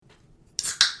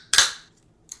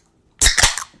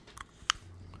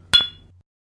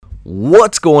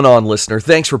What's going on, listener?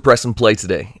 Thanks for pressing play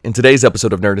today. In today's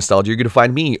episode of Nerd Nostalgia, you're going to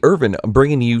find me, Irvin,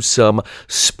 bringing you some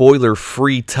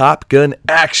spoiler-free Top Gun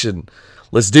action.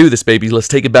 Let's do this, baby. Let's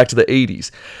take it back to the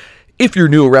 80s. If you're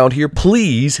new around here,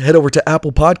 please head over to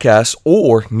Apple Podcasts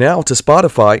or now to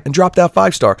Spotify and drop that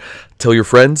 5-star. Tell your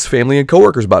friends, family, and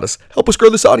coworkers about us. Help us grow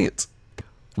this audience.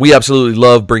 We absolutely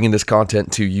love bringing this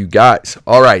content to you guys.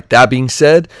 All right, that being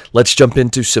said, let's jump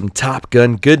into some Top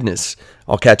Gun goodness.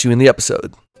 I'll catch you in the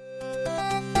episode.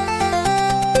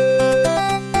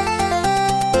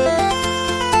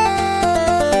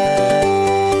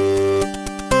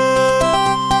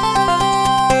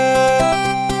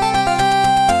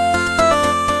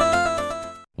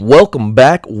 Welcome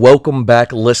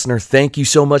back, listener. Thank you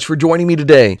so much for joining me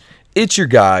today. It's your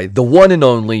guy, the one and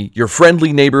only, your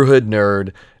friendly neighborhood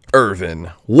nerd,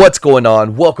 Irvin. What's going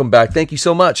on? Welcome back. Thank you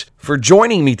so much for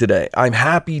joining me today. I'm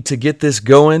happy to get this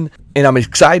going, and I'm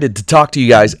excited to talk to you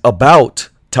guys about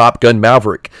Top Gun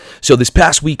Maverick. So this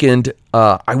past weekend,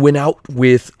 I went out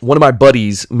with one of my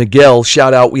buddies, Miguel.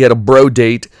 Shout out. We had a bro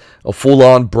date, a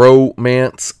full-on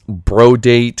bromance, bro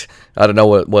date. I don't know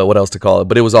what else to call it,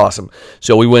 but it was awesome.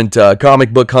 So we went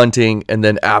comic book hunting, and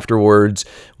then afterwards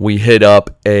we hit up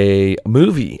a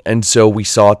movie, and so we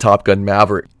saw Top Gun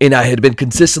Maverick. And I had been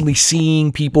consistently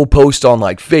seeing people post on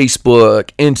like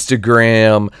Facebook,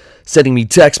 Instagram, sending me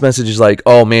text messages like,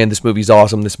 "Oh man, this movie's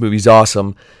awesome! This movie's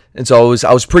awesome!" And so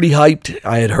I was pretty hyped.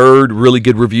 I had heard really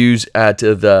good reviews at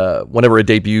the whenever it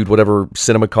debuted, whatever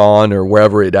CinemaCon or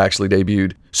wherever it actually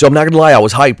debuted. So I'm not gonna lie, I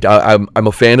was hyped. I'm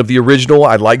a fan of the original.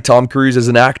 I like Tom Cruise as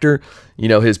an actor. You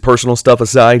know, his personal stuff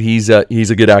aside, he's a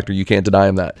good actor. You can't deny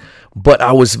him that. But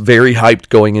I was very hyped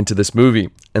going into this movie,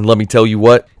 and let me tell you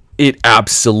what, it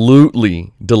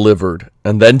absolutely delivered,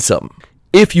 and then some.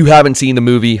 If you haven't seen the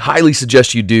movie, highly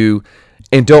suggest you do.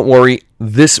 And don't worry,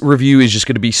 this review is just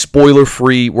going to be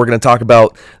spoiler-free. We're going to talk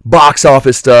about box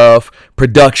office stuff,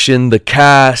 production, the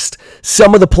cast,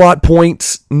 some of the plot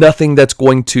points, nothing that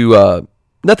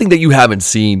you haven't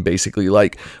seen, basically.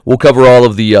 Like, we'll cover all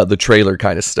of the trailer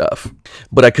kind of stuff.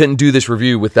 But I couldn't do this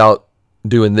review without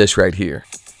doing this right here.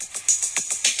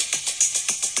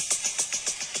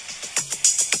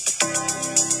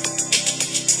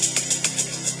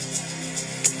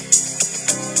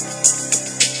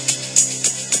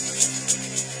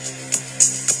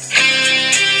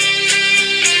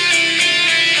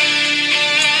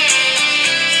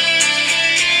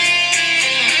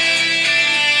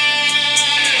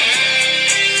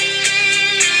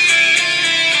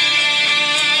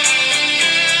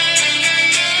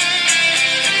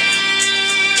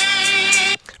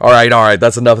 All right,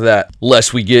 that's enough of that.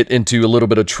 Lest we get into a little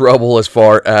bit of trouble as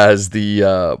far as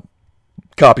the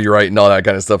copyright and all that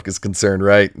kind of stuff is concerned,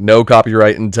 right? No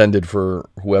copyright intended for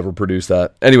whoever produced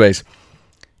that. Anyways,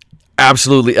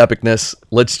 absolutely epicness.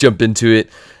 Let's jump into it.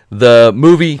 The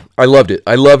movie, I loved it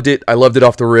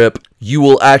off the rip. You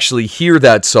will actually hear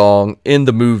that song in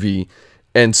the movie,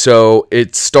 and so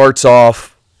it starts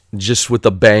off just with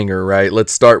a banger, right?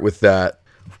 Let's start with that.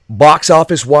 Box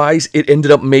office wise, it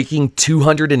ended up making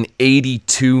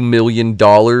 $282 million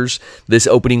this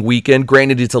opening weekend.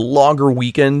 Granted, it's a longer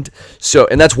weekend,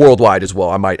 and that's worldwide as well.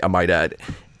 I might add.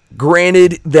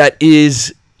 Granted, that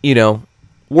is,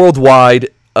 worldwide,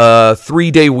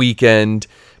 3-day weekend,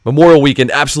 Memorial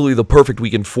Weekend, absolutely the perfect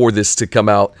weekend for this to come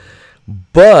out.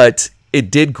 But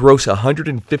it did gross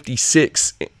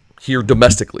 156 here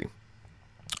domestically,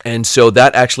 and so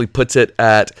that actually puts it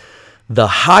at the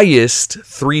highest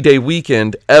 3-day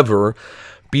weekend ever,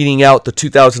 beating out the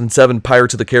 2007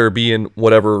 Pirates of the Caribbean,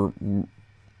 whatever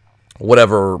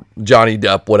Johnny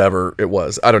Depp, whatever it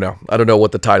was. I don't know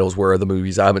what the titles were of the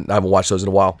movies. I haven't watched those in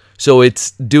a while. So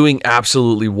it's doing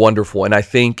absolutely wonderful, and I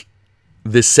think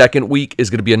this second week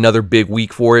is going to be another big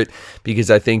week for it,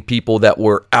 because I think people that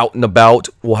were out and about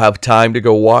will have time to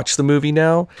go watch the movie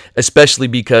now, especially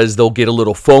because they'll get a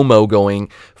little FOMO going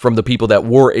from the people that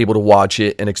were able to watch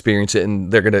it and experience it,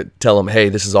 and they're going to tell them, hey,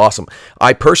 this is awesome.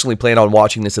 I personally plan on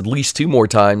watching this at least 2 more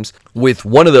times, with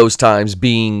one of those times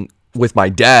being with my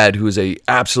dad, who is a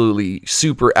absolutely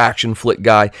super action flick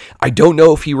guy. I don't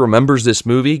know if he remembers this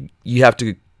movie. You have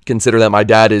to consider that my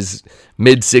dad is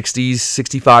mid-60s,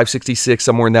 65, 66,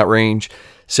 somewhere in that range.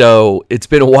 So it's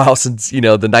been a while since, the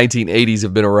 1980s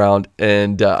have been around,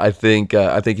 and I think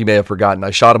he may have forgotten.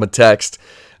 I shot him a text.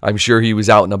 I'm sure he was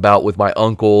out and about with my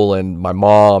uncle and my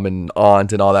mom and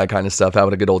aunt and all that kind of stuff,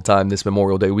 having a good old time this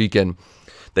Memorial Day weekend.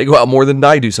 They go out more than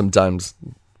I do sometimes.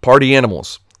 Party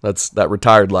animals. That's that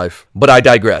retired life. But I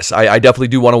digress. I definitely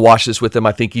do want to watch this with him.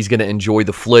 I think he's going to enjoy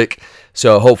the flick.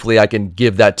 So hopefully I can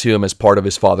give that to him as part of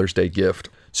his Father's Day gift.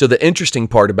 So the interesting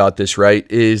part about this, right,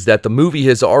 is that the movie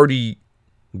has already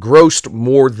grossed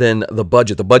more than the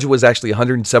budget. The budget was actually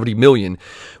 170 million,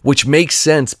 which makes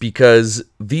sense because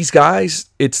these guys,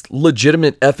 it's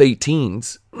legitimate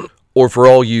F-18s, or for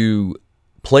all you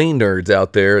plane nerds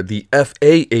out there, the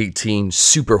FA-18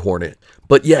 Super Hornet.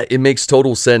 But yeah, it makes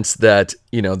total sense that,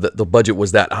 the budget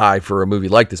was that high for a movie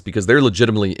like this because they're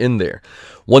legitimately in there.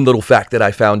 One little fact that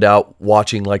I found out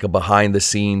watching like a behind the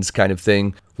scenes kind of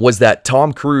thing was that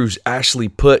Tom Cruise actually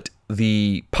put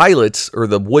the pilots or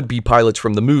the would-be pilots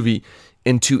from the movie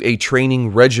into a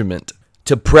training regiment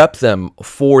to prep them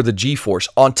for the G-Force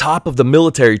on top of the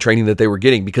military training that they were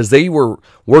getting because they were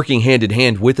working hand in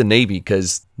hand with the Navy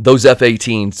because those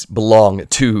F-18s belong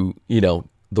to,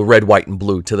 the red, white, and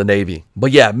blue, to the Navy.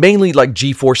 But yeah, mainly like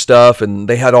G-Force stuff, and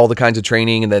they had all the kinds of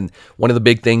training. And then one of the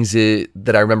big things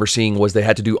that I remember seeing was they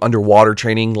had to do underwater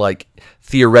training. Like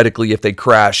theoretically, if they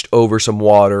crashed over some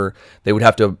water, they would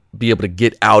have to be able to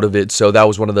get out of it. So that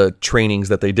was one of the trainings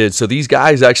that they did. So these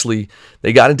guys actually,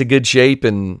 they got into good shape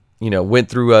and, went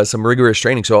through some rigorous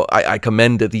training. So I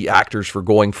commend the actors for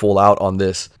going full out on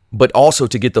this. But also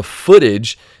to get the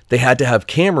footage, they had to have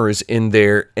cameras in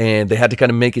there and they had to kind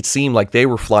of make it seem like they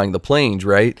were flying the planes,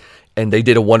 right? And they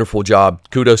did a wonderful job.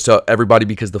 Kudos to everybody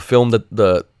because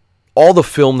all the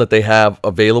film that they have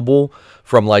available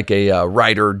from like a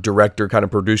writer, director, kind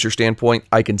of producer standpoint,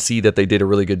 I can see that they did a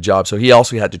really good job. So he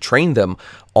also had to train them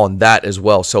on that as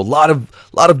well. So a lot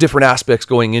of different aspects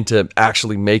going into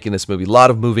actually making this movie, a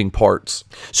lot of moving parts.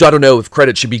 So I don't know if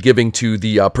credit should be given to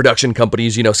the production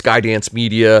companies, Skydance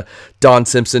Media, Don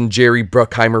Simpson, Jerry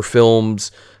Bruckheimer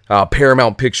Films,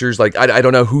 Paramount Pictures. Like I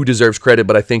don't know who deserves credit,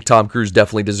 but I think Tom Cruise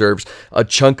definitely deserves a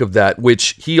chunk of that,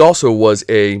 which he also was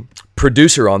a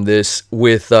producer on this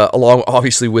with along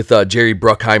obviously with Jerry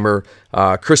Bruckheimer,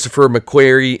 Christopher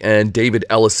McQuarrie, and David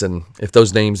Ellison. If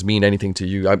those names mean anything to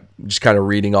you, I'm just kind of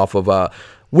reading off of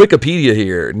Wikipedia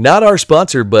here. Not our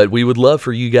sponsor, but we would love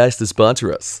for you guys to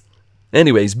sponsor us.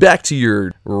 Anyways, back to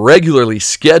your regularly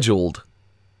scheduled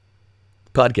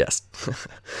podcast.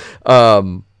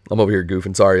 I'm over here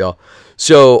goofing. Sorry, y'all.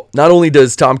 So not only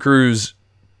does Tom Cruise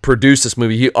produce this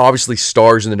movie, he obviously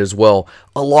stars in it as well,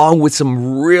 along with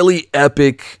some really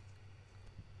epic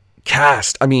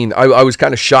cast. I mean, I was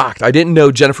kind of shocked. I didn't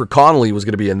know Jennifer Connelly was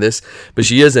going to be in this, but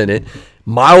she is in it.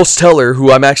 Miles Teller,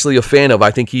 who I'm actually a fan of. I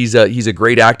think he's a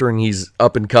great actor and he's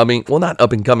up and coming. Well, not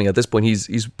up and coming at this point.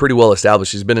 He's pretty well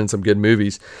established. He's been in some good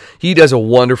movies. He does a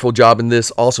wonderful job in this.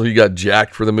 Also, he got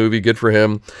jacked for the movie. Good for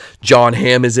him. John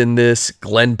Hamm is in this.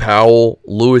 Glenn Powell,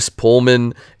 Lewis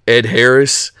Pullman, Ed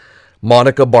Harris,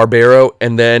 Monica Barbero,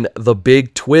 and then the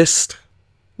big twist.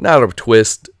 Not a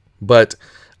twist, but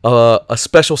a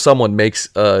special someone makes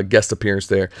a guest appearance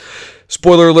there.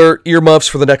 Spoiler alert, earmuffs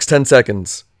for the next 10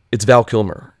 seconds. It's Val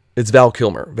Kilmer. Val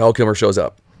Kilmer shows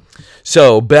up.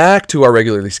 So back to our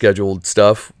regularly scheduled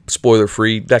stuff, spoiler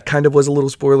free. That kind of was a little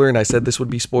spoiler, and I said this would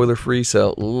be spoiler free,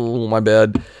 so my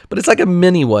bad. But it's like a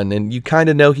mini one, and you kind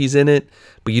of know he's in it,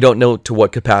 but you don't know to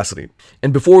what capacity.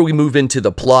 And before we move into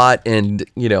the plot and,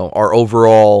 our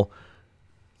overall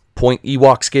point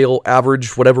Ewok scale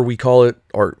average, whatever we call it,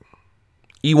 or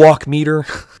Ewok meter,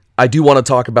 I do want to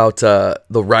talk about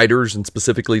the writers and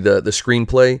specifically the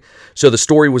screenplay. So the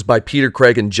story was by Peter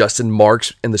Craig and Justin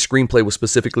Marks, and the screenplay was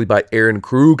specifically by Aaron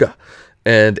Kruger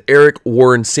and Eric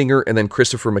Warren Singer and then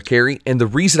Christopher McQuarrie. And the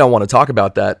reason I want to talk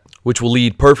about that, which will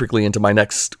lead perfectly into my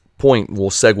next point, will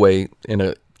segue in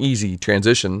an easy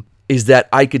transition, is that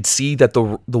I could see that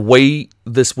the way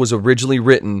this was originally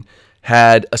written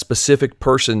had a specific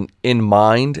person in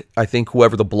mind. I think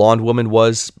whoever the blonde woman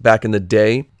was back in the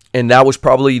day. And that was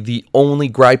probably the only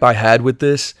gripe I had with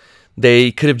this.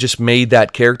 They could have just made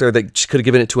that character. They just could have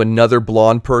given it to another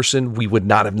blonde person. We would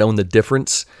not have known the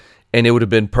difference, and it would have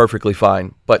been perfectly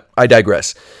fine. But I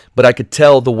digress. But I could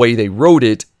tell the way they wrote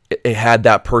it, it had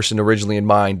that person originally in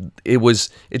mind. It's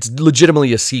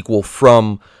legitimately a sequel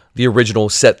from the original,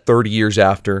 set 30 years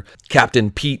after.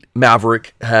 Captain Pete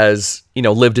Maverick has,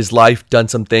 lived his life, done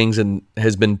some things, and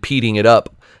has been Peting it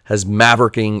up, has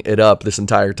Mavericking it up this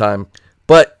entire time.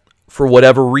 But for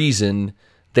whatever reason,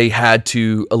 they had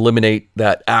to eliminate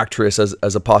that actress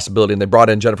as a possibility, and they brought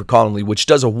in Jennifer Connelly, which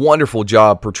does a wonderful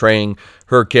job portraying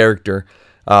her character.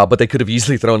 But they could have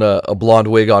easily thrown a blonde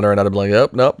wig on her, and I'd have been like,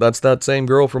 "Yep, nope, that's that same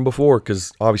girl from before,"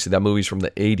 because obviously that movie's from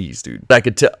the 80s, dude. I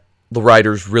could tell the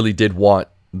writers really did want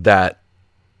that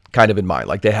kind of in mind.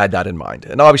 Like, they had that in mind.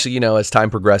 And obviously, as time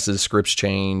progresses, scripts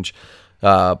change.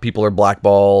 People are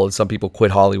blackballed. Some people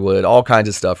quit Hollywood. All kinds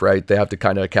of stuff, right? They have to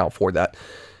kind of account for that.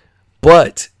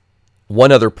 But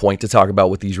one other point to talk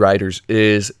about with these writers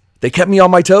is they kept me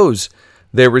on my toes.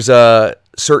 There was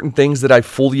certain things that I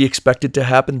fully expected to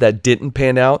happen that didn't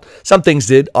pan out. Some things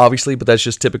did, obviously, but that's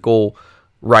just typical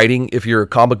writing. If you're a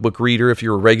comic book reader, if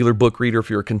you're a regular book reader, if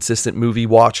you're a consistent movie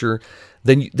watcher,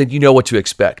 then you know what to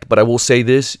expect. But I will say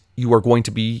this, you are going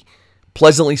to be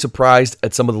pleasantly surprised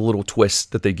at some of the little twists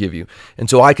that they give you. And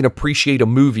so I can appreciate a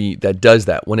movie that does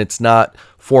that when it's not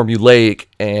formulaic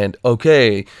and,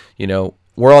 okay,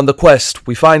 we're on the quest,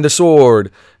 we find the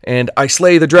sword, and I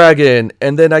slay the dragon,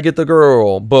 and then I get the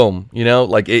girl, boom,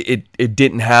 like it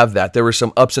didn't have that. There were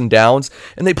some ups and downs,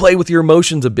 and they play with your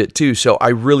emotions a bit too, so I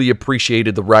really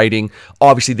appreciated the writing.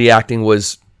 Obviously, the acting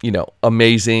was,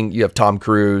 amazing. You have Tom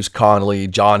Cruise, Connolly,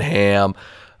 John Hamm,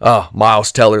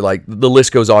 Miles Teller, like the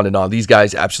list goes on and on. These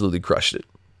guys absolutely crushed it.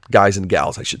 Guys and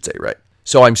gals, I should say, right?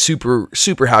 So I'm super,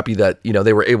 super happy that,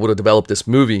 they were able to develop this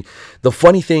movie. The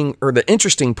funny thing, or the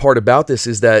interesting part about this,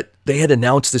 is that they had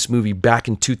announced this movie back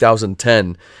in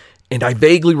 2010. And I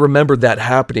vaguely remember that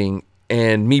happening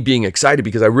and me being excited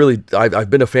because I've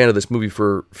been a fan of this movie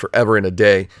for forever and a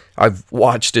day. I've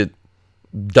watched it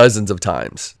dozens of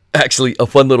times. Actually, a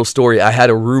fun little story. I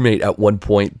had a roommate at one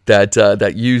point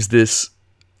that used this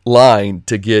line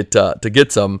to get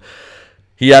some.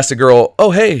 He asked a girl,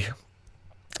 "Oh, hey,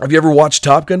 have you ever watched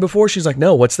Top Gun before?" She's like,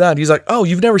 "No, what's that?" He's like, "Oh,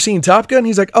 you've never seen Top Gun?"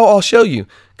 He's like, "Oh, I'll show you.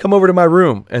 Come over to my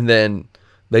room." And then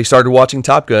they started watching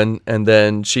Top Gun, and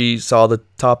then she saw the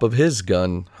top of his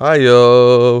gun.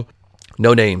 Hi-yo.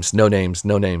 No names, no names,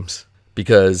 no names.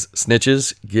 Because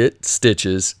snitches get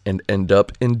stitches and end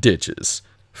up in ditches.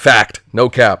 Fact, no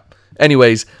cap.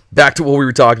 Anyways, back to what we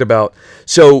were talking about.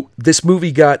 So this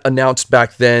movie got announced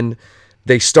back then.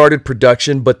 They started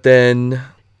production, but then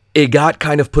it got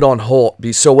kind of put on hold.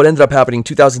 So what ended up happening,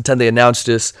 2010, they announced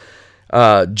this,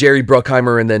 Jerry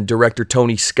Bruckheimer and then director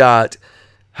Tony Scott.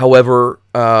 However,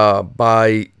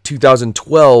 by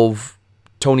 2012,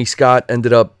 Tony Scott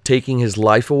ended up taking his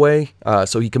life away.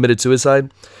 So he committed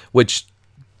suicide, which,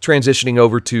 transitioning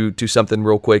over to something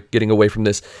real quick, getting away from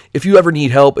this. If you ever need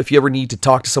help, if you ever need to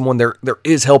talk to someone, there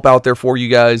is help out there for you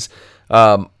guys.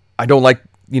 I don't like,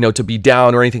 to be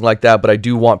down or anything like that, but I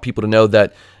do want people to know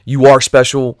that you are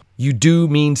special. You do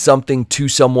mean something to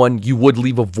someone. You would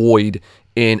leave a void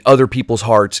in other people's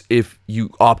hearts if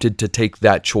you opted to take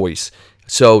that choice.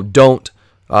 So don't.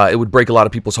 It would break a lot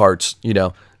of people's hearts.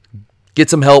 Get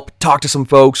some help. Talk to some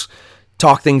folks.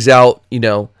 Talk things out.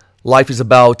 Life is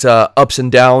about ups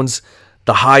and downs.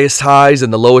 The highest highs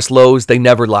and the lowest lows, they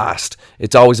never last.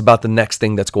 It's always about the next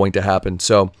thing that's going to happen.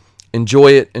 So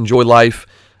enjoy it. Enjoy life.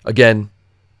 Again,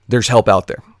 there's help out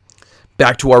there.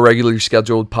 Back to our regularly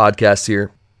scheduled podcast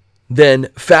here. Then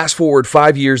fast forward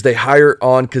 5 years, they hire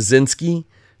on Kaczynski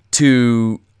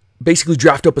to basically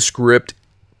draft up a script.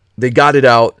 They got it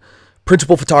out.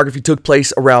 Principal photography took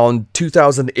place around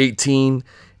 2018.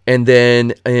 And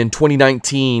then in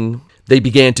 2019, they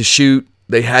began to shoot.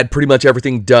 They had pretty much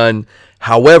everything done.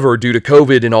 However, due to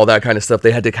COVID and all that kind of stuff,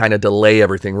 they had to kind of delay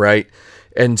everything, right?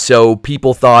 And so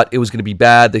people thought it was going to be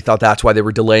bad. They thought that's why they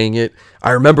were delaying it.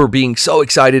 I remember being so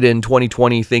excited in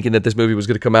 2020 thinking that this movie was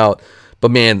going to come out.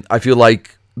 But man, I feel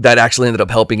like that actually ended up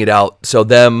helping it out. So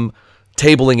them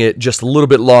tabling it just a little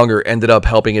bit longer ended up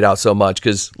helping it out so much,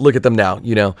 because look at them now,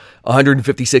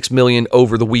 156 million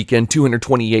over the weekend,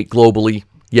 228 globally.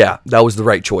 Yeah, that was the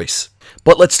right choice.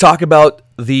 But let's talk about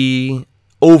the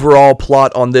overall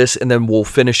plot on this, and then we'll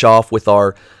finish off with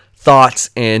our thoughts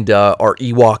and our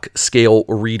Ewok scale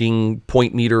reading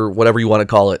point meter, whatever you want to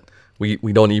call it. We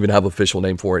don't even have an official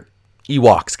name for it.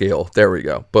 Ewok scale. There we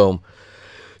go. Boom.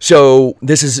 So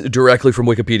this is directly from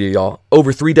Wikipedia, y'all.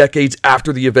 Over 3 decades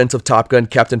after the events of Top Gun,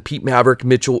 Captain Pete Maverick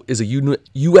Mitchell is a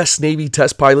U.S. Navy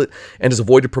test pilot and has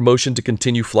avoided promotion to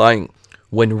continue flying.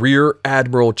 When Rear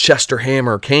Admiral Chester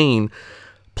Hammer Kane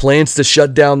plans to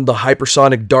shut down the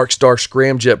hypersonic Dark Star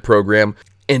scramjet program,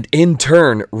 and in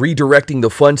turn redirecting the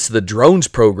funds to the drones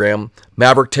program,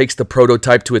 Maverick takes the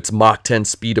prototype to its Mach 10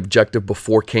 speed objective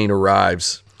before Kane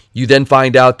arrives. You then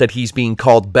find out that he's being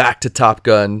called back to Top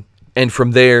Gun, and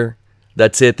from there,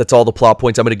 that's it. That's all the plot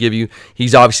points I'm going to give you.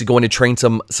 He's obviously going to train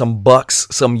some bucks,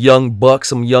 some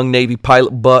young Navy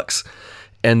pilot bucks,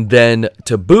 and then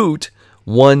to boot,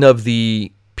 one of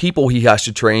the people he has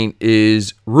to train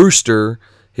is Rooster,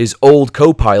 his old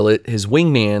co-pilot, his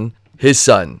wingman, his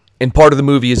son. And part of the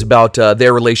movie is about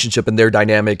their relationship and their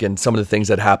dynamic and some of the things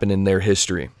that happen in their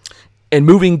history. And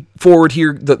moving forward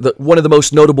here, the one of the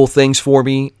most notable things for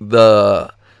me,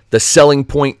 the selling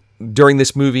point during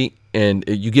this movie, and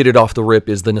you get it off the rip,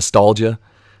 is the nostalgia.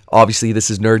 Obviously, this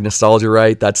is nerd nostalgia,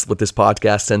 right? That's what this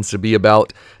podcast tends to be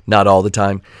about. Not all the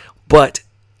time. But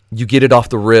you get it off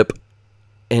the rip.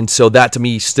 And so that to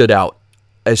me stood out.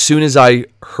 As soon as I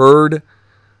heard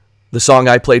the song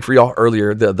I played for y'all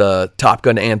earlier, the Top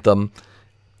Gun anthem,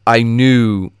 I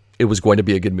knew it was going to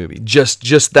be a good movie.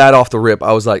 Just that off the rip,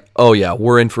 I was like, oh yeah,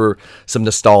 we're in for some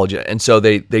nostalgia. And so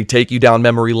they take you down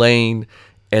memory lane,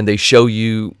 and they show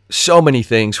you so many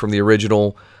things from the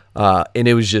original, and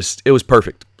it was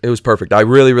perfect. It was perfect. I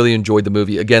really, really enjoyed the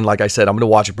movie. Again, like I said, I'm going to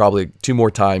watch it probably 2 more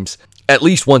times, at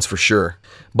least once for sure.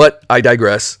 But I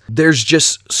digress. There's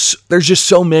just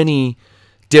so many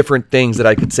different things that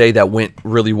I could say that went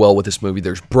really well with this movie.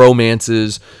 There's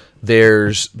bromances.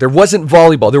 There wasn't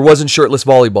volleyball. There wasn't shirtless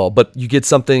volleyball, but you get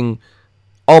something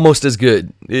almost as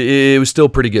good. It was still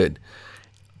pretty good.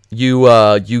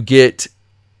 You get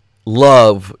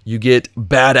love. You get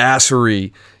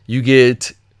badassery. You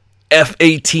get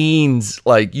F-18s.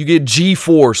 Like, you get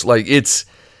G-Force. Like, it's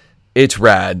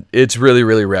rad. It's really,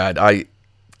 really rad. I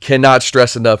cannot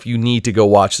stress enough, you need to go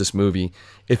watch this movie.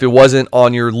 If it wasn't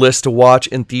on your list to watch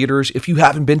in theaters, if you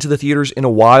haven't been to the theaters in a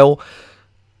while,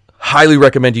 highly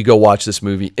recommend you go watch this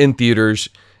movie in theaters.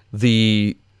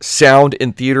 The sound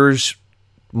in theaters,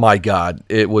 my God,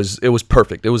 it was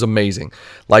perfect. It was amazing.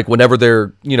 Like, whenever they're,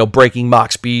 breaking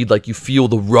Mach speed, like, you feel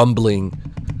the rumbling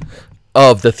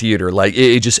of the theater. Like,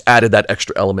 it just added that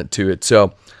extra element to it.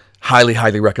 So, highly,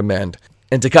 highly recommend.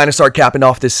 And to kind of start capping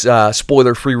off this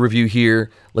spoiler-free review here,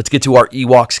 let's get to our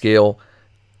Ewok scale.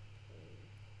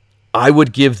 I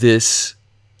would give this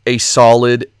a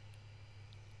solid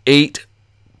 8.2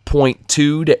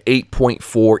 to 8.4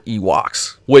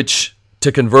 Ewoks, which,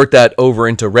 to convert that over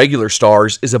into regular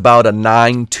stars, is about a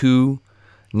 9.2,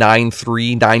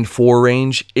 9.3, 9.4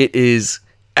 range. It is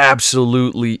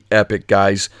absolutely epic,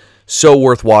 guys. So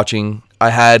worth watching. I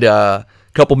had a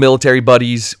couple military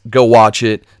buddies go watch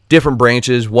it. Different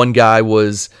branches. One guy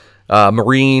was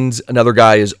Marines. Another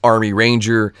guy is Army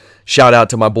Ranger. Shout out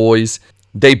to my boys.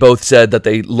 They both said that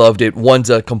they loved it. One's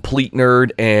a complete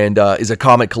nerd and is a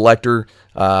comic collector.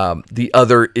 The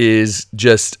other is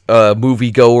just a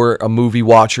movie goer, a movie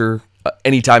watcher.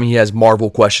 Anytime he has Marvel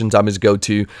questions, I'm his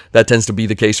go-to. That tends to be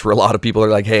the case for a lot of people.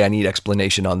 They're like, hey, I need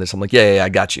explanation on this. I'm like, yeah, I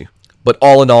got you. But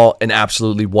all in all, an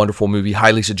absolutely wonderful movie.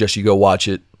 Highly suggest you go watch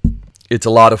it. It's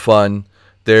a lot of fun.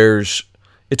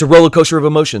 It's a roller coaster of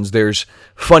emotions. There's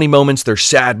funny moments. There's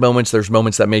sad moments. There's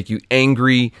moments that make you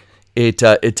angry. It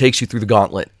takes you through the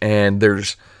gauntlet, and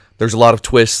there's a lot of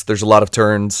twists. There's a lot of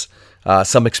turns.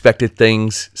 Some expected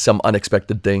things, some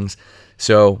unexpected things.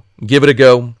 So give it a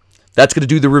go. That's going to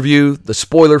do the review, the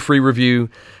spoiler-free review.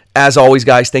 As always,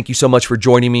 guys, thank you so much for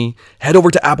joining me. Head over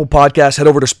to Apple Podcasts, head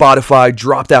over to Spotify,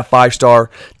 drop that 5-star,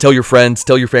 tell your friends,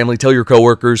 tell your family, tell your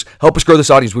coworkers. Help us grow this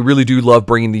audience. We really do love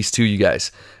bringing these to you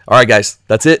guys. All right, guys,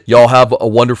 that's it. Y'all have a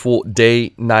wonderful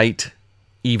day, night,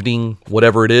 evening,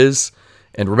 whatever it is.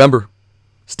 And remember,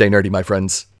 stay nerdy, my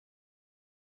friends.